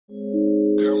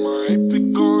Damn, I ain't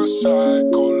pick on a psycho.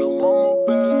 Lil' mama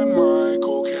bad like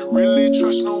Michael. Can't really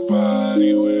trust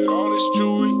nobody with all this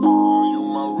jewelry on. You,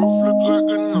 my roof look like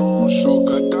a no-show.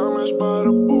 Got diamonds by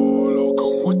the bolo.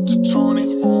 Come with the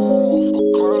Tony home. For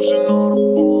clowns and all the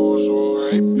balls. Oh,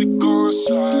 I ain't pick on a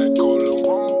psycho. Lil'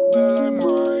 mama bad like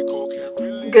Michael. Can't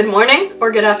really. Good morning,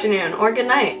 or good afternoon, or good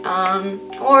night,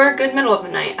 or good middle of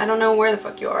the night. I don't know where the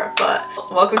fuck you are, but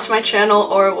welcome to my channel,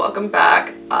 or welcome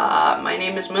back. My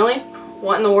name is Millie.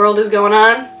 What in the world is going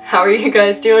on? How are you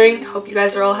guys doing? Hope you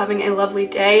guys are all having a lovely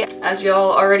day. As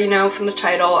y'all already know from the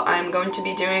title, I'm going to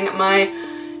be doing my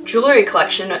jewelry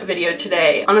collection video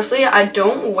today. Honestly, I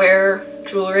don't wear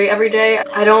jewelry every day.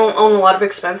 I don't own a lot of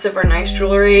expensive or nice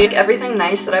jewelry. Everything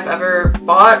nice that I've ever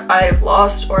bought, I've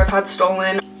lost or I've had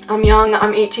stolen. I'm young,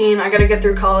 I'm 18, I gotta get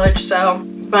through college, so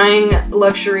buying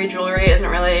luxury jewelry isn't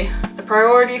really a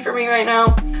priority for me right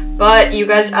now. But you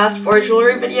guys asked for a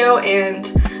jewelry video,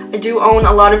 and I do own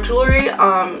a lot of jewelry,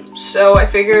 so I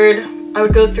figured I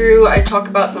would go through, I'd talk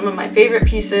about some of my favorite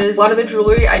pieces. A lot of the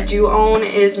jewelry I do own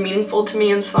is meaningful to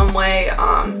me in some way.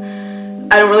 I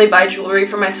don't really buy jewelry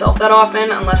for myself that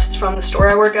often unless it's from the store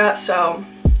I work at, so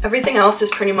everything else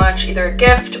is pretty much either a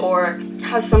gift or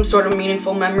has some sort of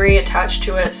meaningful memory attached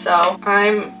to it, so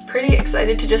I'm pretty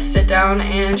excited to just sit down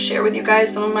and share with you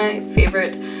guys some of my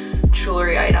favorite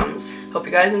jewelry items. Hope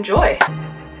you guys enjoy.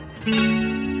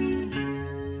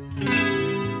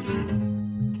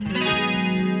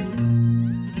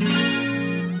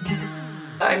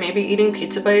 I may be eating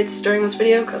pizza bites during this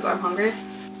video because I'm hungry.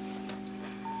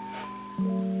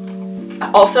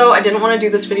 Also, I didn't want to do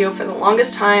this video for the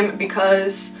longest time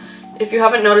because if you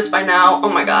haven't noticed by now, oh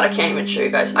my god, I can't even show you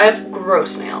guys. I have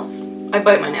gross nails. I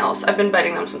bite my nails. I've been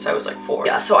biting them since I was like 4.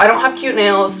 Yeah, so I don't have cute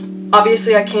nails.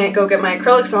 Obviously, I can't go get my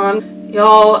acrylics on.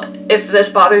 Y'all, if this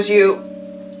bothers you,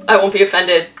 I won't be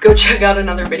offended. Go check out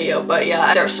another video, but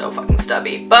yeah, they're so fucking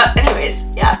stubby. But anyways,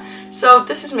 yeah, so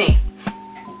this is me.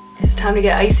 It's time to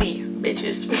get icy,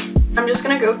 bitches. I'm just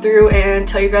gonna go through and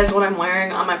tell you guys what I'm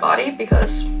wearing on my body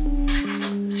because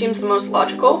it seems the most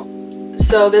logical.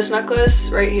 So this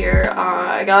necklace right here,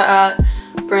 I got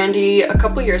at Brandy a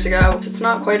couple years ago. It's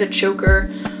not quite a choker,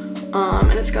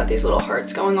 and it's got these little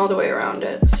hearts going all the way around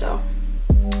it, so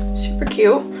super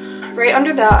cute. Right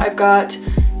under that, I've got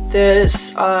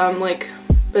this like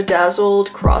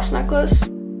bedazzled cross necklace.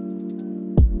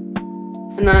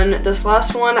 And then this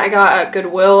last one I got at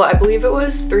Goodwill. I believe it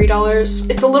was $3.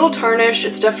 It's a little tarnished.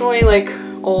 It's definitely like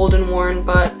old and worn,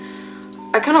 but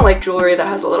I kind of like jewelry that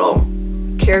has a little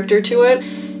character to it.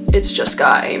 It's just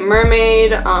got a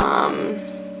mermaid,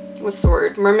 what's the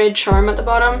word? Mermaid charm at the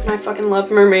bottom. And I fucking love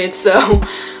mermaids, so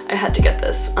I had to get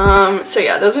this. So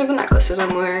yeah, those are the necklaces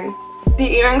I'm wearing.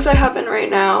 The earrings I have in right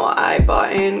now, I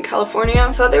bought in California.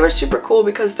 I thought they were super cool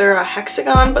because they're a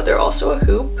hexagon, but they're also a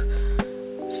hoop.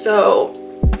 So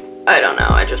I don't know,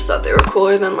 I just thought they were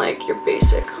cooler than like your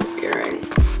basic hoop earring.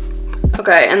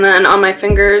 Okay, and then on my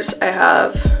fingers I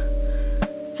have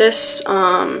this,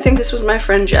 I think this was my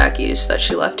friend Jackie's that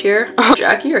she left here.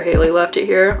 Jackie or Haley left it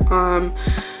here,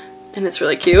 and it's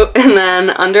really cute. And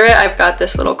then under it I've got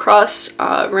this little cross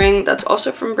ring that's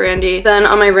also from Brandy. Then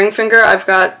on my ring finger I've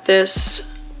got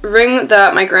this ring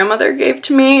that my grandmother gave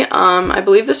to me. I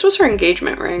believe this was her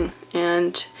engagement ring,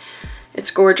 and it's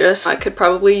gorgeous. I could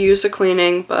probably use a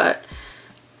cleaning, but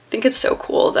I think it's so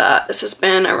cool that this has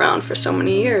been around for so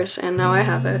many years and now I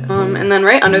have it. And then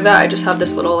right under that I just have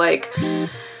this little like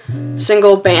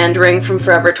single band ring from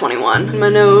Forever 21. My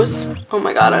nose, oh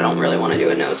my god, I don't really want to do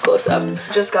a nose close-up.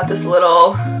 Just got this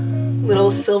little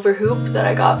silver hoop that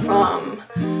I got from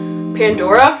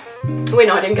Pandora. Wait,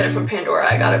 no, I didn't get it from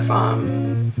Pandora. I got it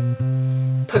from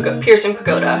Piercing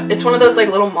Pagoda. It's one of those like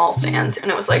little mall stands, and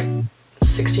it was like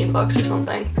 16 bucks or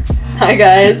something. Hi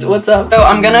guys, what's up? So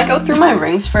I'm gonna go through my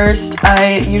rings first.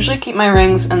 I usually keep my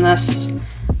rings in this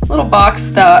little box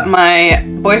that my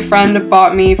boyfriend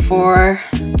bought me for,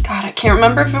 god, I can't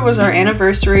remember if it was our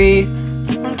anniversary,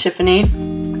 from Tiffany.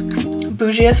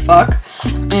 Bougie as fuck,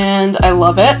 and I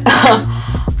love it.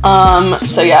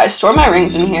 So yeah, I store my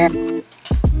rings in here.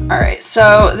 Alright,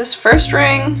 so this first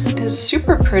ring is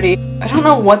super pretty. I don't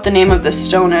know what the name of this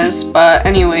stone is, but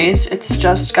anyways, it's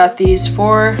just got these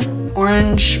 4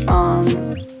 orange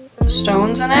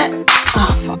stones in it.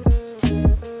 Oh, fuck.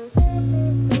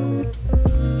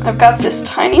 I've got this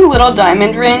tiny little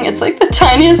diamond ring. It's like the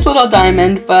tiniest little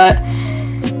diamond, but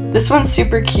this one's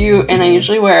super cute, and I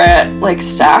usually wear it like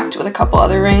stacked with a couple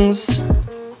other rings,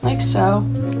 like so.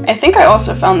 I think I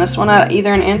also found this one at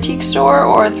either an antique store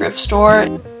or a thrift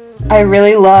store. I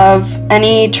really love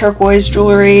any turquoise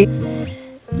jewelry.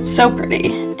 So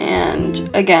pretty. And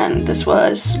again, this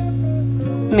was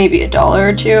maybe $1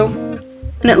 or $2.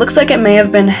 And it looks like it may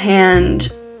have been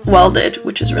hand welded,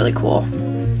 which is really cool.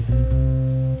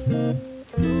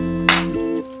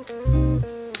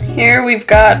 Here we've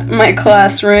got my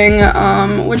class ring,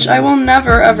 which I will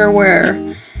never ever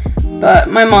wear. But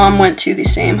my mom went to the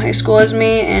same high school as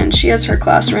me, and she has her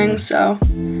class ring, so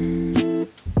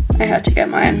I had to get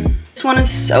mine. This one is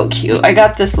so cute. I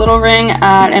got this little ring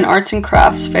at an arts and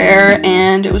crafts fair,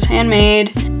 and it was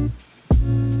handmade.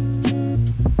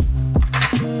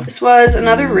 This was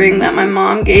another ring that my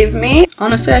mom gave me.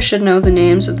 Honestly, I should know the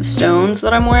names of the stones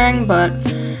that I'm wearing, but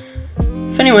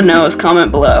if anyone knows,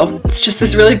 comment below. It's just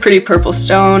this really pretty purple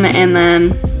stone, and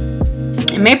then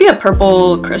it may be a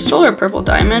purple crystal or purple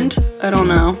diamond. I don't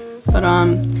know, but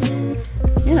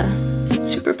yeah,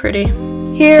 super pretty.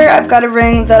 Here I've got a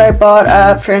ring that I bought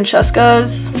at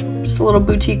Francesca's, just a little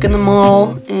boutique in the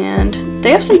mall, and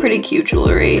they have some pretty cute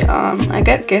jewelry. I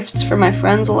get gifts for my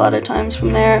friends a lot of times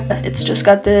from there. It's just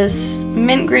got this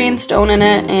mint green stone in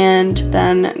it and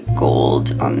then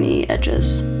gold on the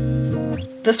edges.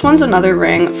 This one's another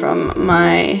ring from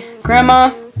my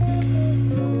grandma.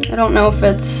 I don't know if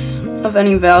it's of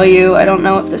any value. I don't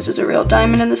know if this is a real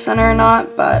diamond in the center or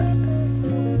not, but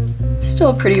still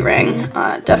a pretty ring.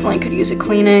 Definitely could use a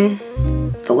cleaning.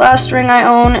 The last ring I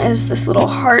own is this little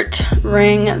heart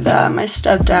ring that my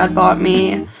stepdad bought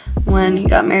me when he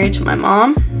got married to my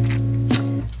mom,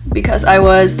 because I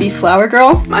was the flower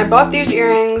girl. I bought these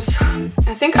earrings,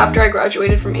 I think after I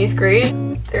graduated from 8th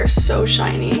grade. They're so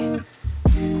shiny.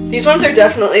 These ones are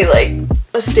definitely like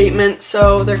a statement,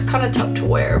 so they're kind of tough to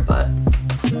wear, but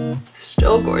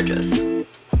still gorgeous.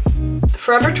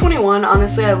 Forever 21,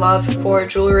 honestly, I love for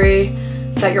jewelry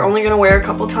that you're only gonna wear a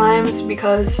couple times,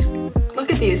 because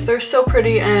look at these, they're so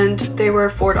pretty, and they were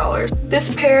 $4.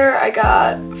 This pair I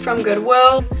got from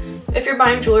Goodwill. If you're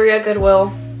buying jewelry at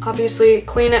Goodwill, obviously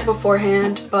clean it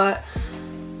beforehand, but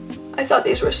I thought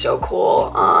these were so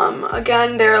cool.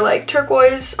 Again, they're like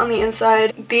turquoise on the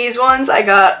inside. These ones I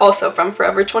got also from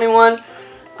Forever 21.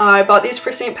 I bought these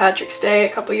for St. Patrick's Day a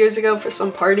couple years ago for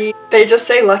some party. They just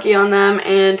say lucky on them,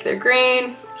 and they're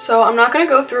green. So I'm not gonna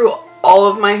go through all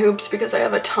of my hoops because I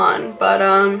have a ton, but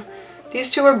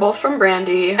these two are both from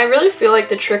Brandy. I really feel like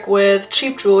the trick with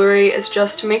cheap jewelry is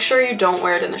just to make sure you don't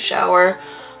wear it in the shower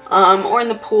or in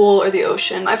the pool or the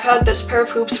ocean. I've had this pair of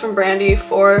hoops from Brandy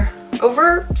for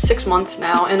over 6 months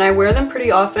now, and I wear them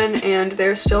pretty often, and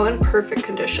they're still in perfect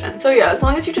condition. So yeah, as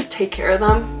long as you just take care of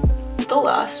them, they'll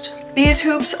last. These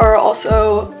hoops are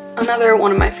also another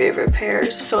one of my favorite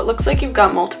pairs. So it looks like you've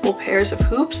got multiple pairs of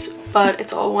hoops, but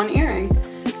it's all one earring.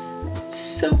 It's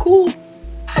so cool.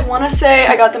 I want to say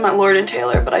I got them at Lord &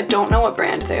 Taylor, but I don't know what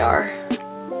brand they are.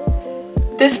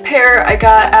 This pair I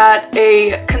got at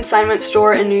a consignment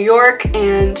store in New York,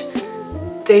 and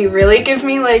they really give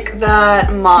me like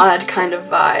that mod kind of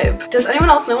vibe. Does anyone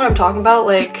else know what I'm talking about?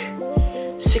 Like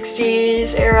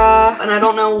 60s era, and I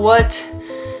don't know what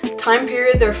time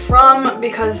period they're from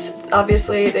because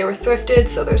obviously they were thrifted,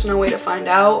 so there's no way to find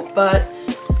out, but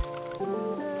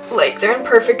like they're in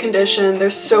perfect condition. They're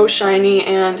so shiny,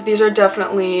 and these are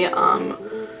definitely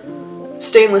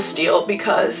stainless steel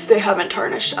because they haven't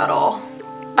tarnished at all.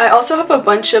 I also have a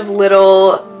bunch of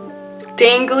little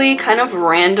dangly kind of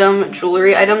random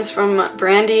jewelry items from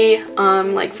Brandy.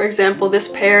 Like for example, this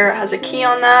pair has a key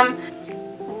on them.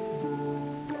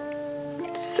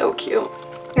 So cute.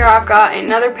 Here I've got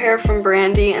another pair from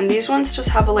Brandy, and these ones just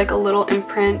have like a little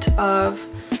imprint of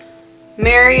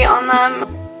Mary on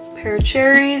them. Pair of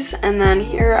cherries, and then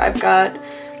here I've got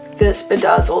this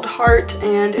bedazzled heart,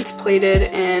 and it's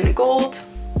plated in gold.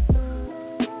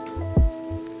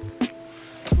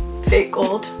 Fake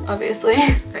gold, obviously.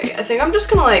 Right, I think I'm just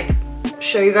gonna like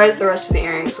show you guys the rest of the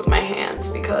earrings with my hands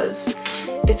because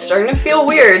it's starting to feel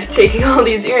weird taking all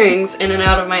these earrings in and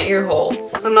out of my ear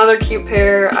holes. Another cute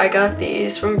pair, I got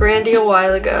these from Brandy a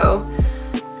while ago.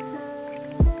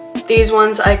 These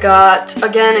ones I got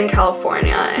again in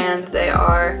California, and they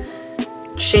are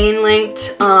chain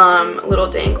linked little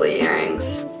dangly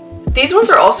earrings. These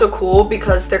ones are also cool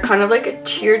because they're kind of like a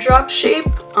teardrop shape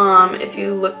if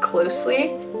you look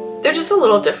closely. They're just a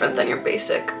little different than your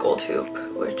basic gold hoop,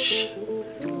 which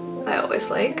I always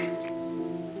like.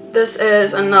 This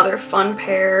is another fun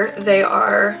pair. They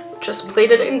are just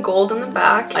plated in gold in the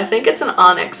back. I think it's an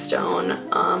onyx stone,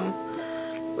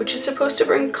 which is supposed to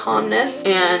bring calmness,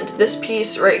 and this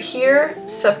piece right here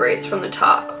separates from the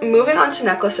top. Moving on to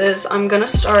necklaces, I'm gonna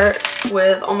start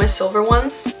with all my silver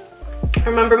ones. I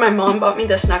remember my mom bought me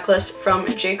this necklace from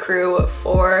J. Crew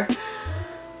for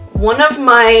one of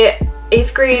my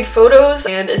 8th grade photos,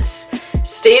 and it's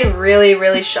stayed really,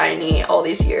 really shiny all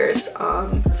these years.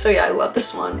 So yeah, I love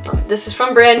this one. This is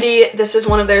from Brandy. This is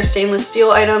one of their stainless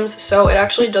steel items, so it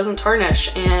actually doesn't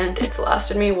tarnish, and it's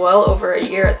lasted me well over a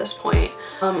year at this point.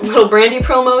 Little Brandy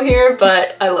promo here,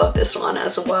 but I love this one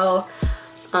as well.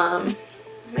 I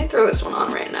might throw this one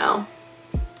on right now.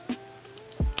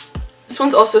 This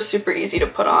one's also super easy to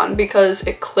put on because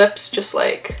it clips just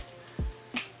like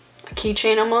a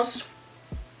keychain almost.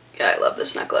 Yeah, I love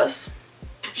this necklace.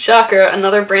 Shocker,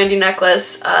 another Brandy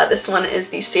necklace. This one is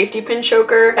the safety pin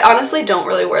choker. I honestly don't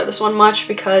really wear this one much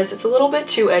because it's a little bit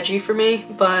too edgy for me,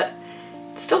 but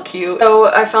it's still cute. So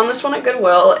I found this one at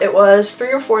Goodwill. It was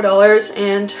 $3 or $4,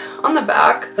 and on the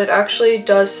back it actually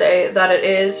does say that it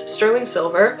is sterling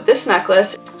silver. This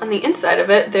necklace, on the inside of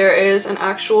it, there is an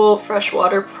actual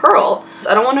freshwater pearl.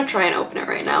 I don't want to try and open it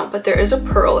right now, but there is a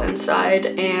pearl inside,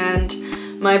 and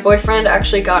my boyfriend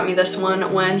actually got me this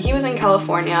one when he was in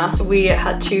California. We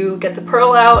had to get the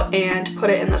pearl out and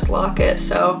put it in this locket,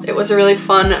 so it was a really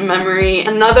fun memory.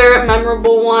 Another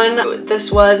memorable one,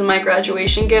 this was my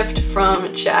graduation gift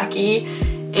from Jackie.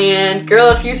 And girl,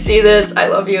 if you see this, I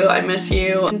love you, I miss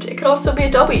you. And it could also be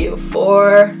a W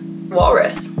for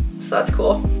walrus, so that's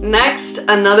cool. Next,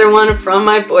 another one from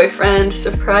my boyfriend.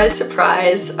 Surprise,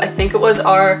 surprise. I think it was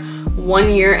our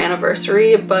 1-year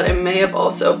anniversary, but it may have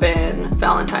also been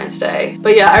Valentine's Day.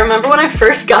 But yeah, I remember when I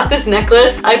first got this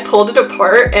necklace, I pulled it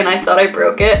apart and I thought I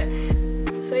broke it.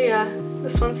 So yeah,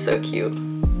 this one's so cute.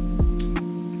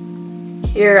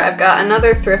 Here I've got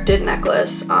another thrifted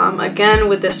necklace, again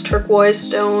with this turquoise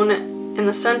stone in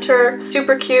the center.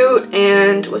 Super cute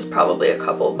and was probably a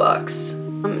couple bucks.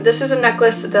 This is a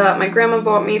necklace that my grandma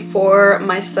bought me for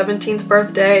my 17th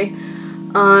birthday.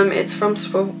 It's from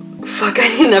fuck, I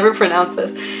can never pronounce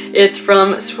this. It's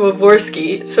from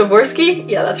Swarovski. Swarovski?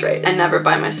 Yeah, that's right. I never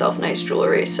buy myself nice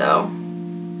jewelry, so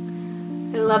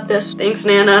I love this. Thanks,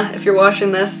 Nana, if you're watching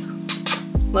this.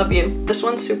 Love you. This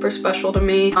one's super special to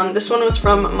me. This one was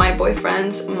from my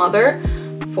boyfriend's mother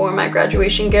for my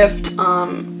graduation gift.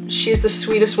 She's the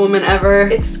sweetest woman ever.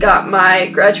 It's got my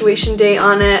graduation date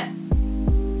on it,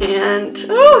 and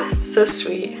oh, it's so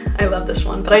sweet. I love this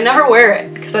one, but I never wear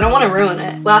it because I don't want to ruin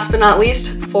it. Last but not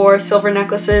least, for silver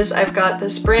necklaces, I've got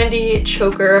this Brandy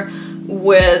choker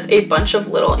with a bunch of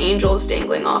little angels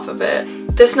dangling off of it.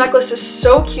 This necklace is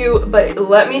so cute, but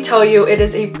let me tell you, it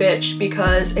is a bitch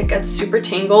because it gets super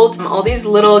tangled. All these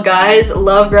little guys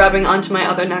love grabbing onto my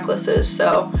other necklaces,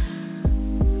 so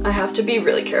I have to be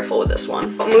really careful with this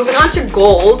one. Moving on to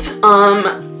gold,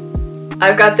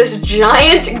 I've got this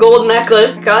giant gold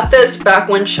necklace. Got this back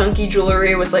when chunky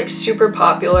jewelry was like super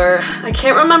popular. I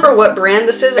can't remember what brand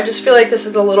this is. I just feel like this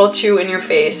is a little too in your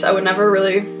face. I would never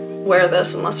really wear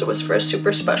this unless it was for a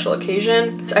super special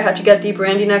occasion. I had to get the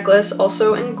Brandy necklace,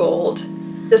 also in gold.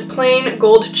 This plain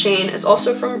gold chain is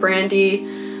also from Brandy.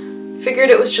 Figured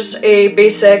it was just a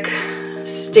basic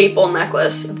staple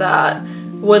necklace that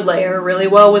would layer really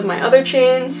well with my other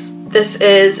chains. This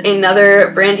is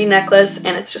another Brandy necklace,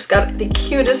 and it's just got the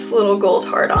cutest little gold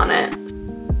heart on it.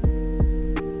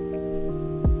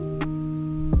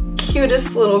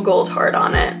 Cutest little gold heart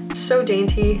on it. So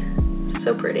dainty,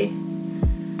 so pretty.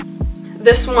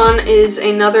 This one is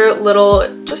another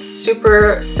little, just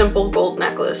super simple gold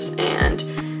necklace, and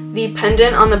the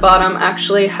pendant on the bottom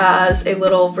actually has a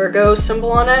little Virgo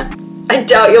symbol on it. I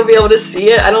doubt you'll be able to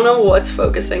see it. I don't know what's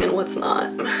focusing and what's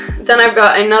not. Then I've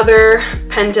got another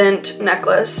pendant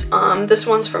necklace. This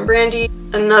one's from Brandy.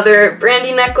 Another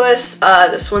Brandy necklace.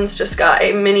 This one's just got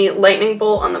a mini lightning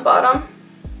bolt on the bottom.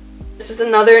 This is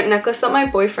another necklace that my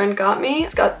boyfriend got me.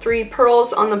 It's got 3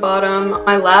 pearls on the bottom.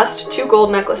 My last 2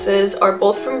 gold necklaces are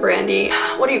both from Brandy.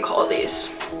 What do you call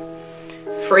these?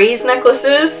 Phrase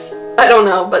necklaces? I don't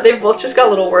know, but they've both just got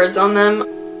little words on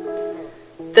them.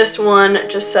 This one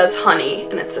just says honey,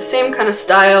 and it's the same kind of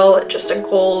style, just a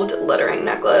gold lettering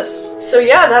necklace. So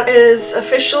yeah, that is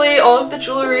officially all of the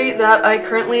jewelry that I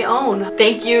currently own.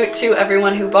 Thank you to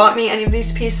everyone who bought me any of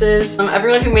these pieces.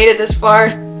 Everyone who made it this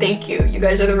far, thank you. You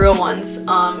guys are the real ones.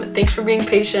 Thanks for being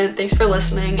patient. Thanks for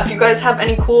listening. If you guys have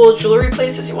any cool jewelry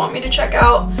places you want me to check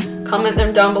out, comment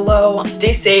them down below.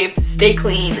 Stay safe, stay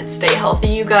clean, stay healthy,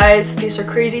 you guys. These are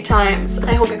crazy times.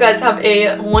 I hope you guys have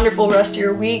a wonderful rest of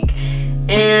your week.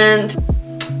 And